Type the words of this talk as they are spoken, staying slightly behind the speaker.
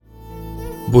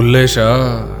बुल्ले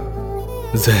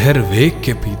शाह जहर वेख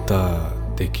के पीता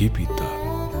ते की पीता,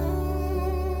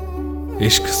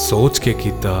 इश्क सोच के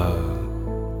कीता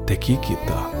ते की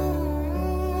कीता,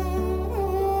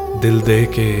 दिल दे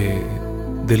के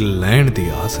दिल लैण दी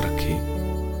आस रखी।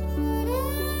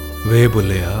 वे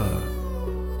बुलिया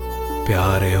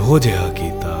प्यार एहो जिहा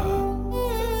कीता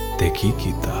ते की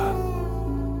कीता।